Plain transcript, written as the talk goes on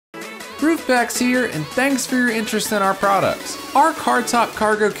RoofPax here, and thanks for your interest in our products. Our car-top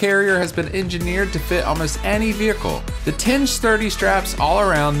cargo carrier has been engineered to fit almost any vehicle. The 10 sturdy straps all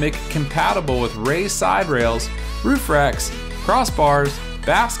around make it compatible with raised side rails, roof racks, crossbars,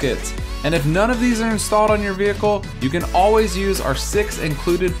 baskets, and if none of these are installed on your vehicle, you can always use our 6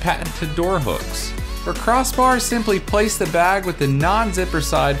 included patented door hooks. For crossbars, simply place the bag with the non-zipper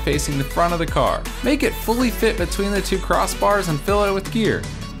side facing the front of the car. Make it fully fit between the 2 crossbars and fill it with gear.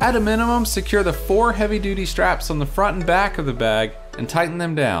 At a minimum, secure the 4 heavy-duty straps on the front and back of the bag and tighten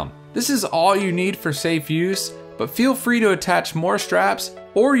them down. This is all you need for safe use, but feel free to attach more straps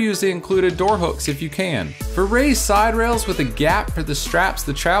or use the included door hooks if you can. For raised side rails with a gap for the straps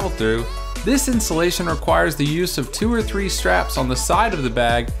to travel through, this installation requires the use of 2 or 3 straps on the side of the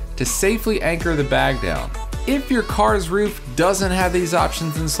bag to safely anchor the bag down. If your car's roof doesn't have these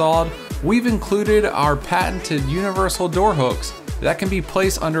options installed, we've included our patented universal door hooks that can be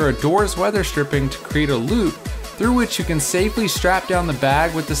placed under a door's weather stripping to create a loop through which you can safely strap down the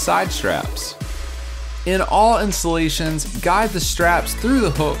bag with the side straps. In all installations, guide the straps through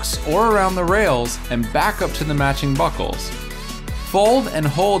the hooks or around the rails and back up to the matching buckles. Fold and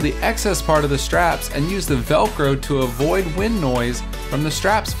hold the excess part of the straps and use the Velcro to avoid wind noise from the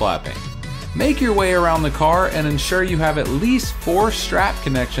straps flapping. Make your way around the car and ensure you have at least 4 strap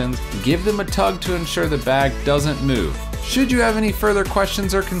connections. Give them a tug to ensure the bag doesn't move. Should you have any further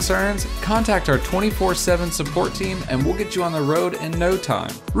questions or concerns, contact our 24/7 support team and we'll get you on the road in no time.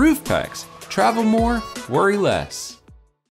 RoofPax, travel more, worry less.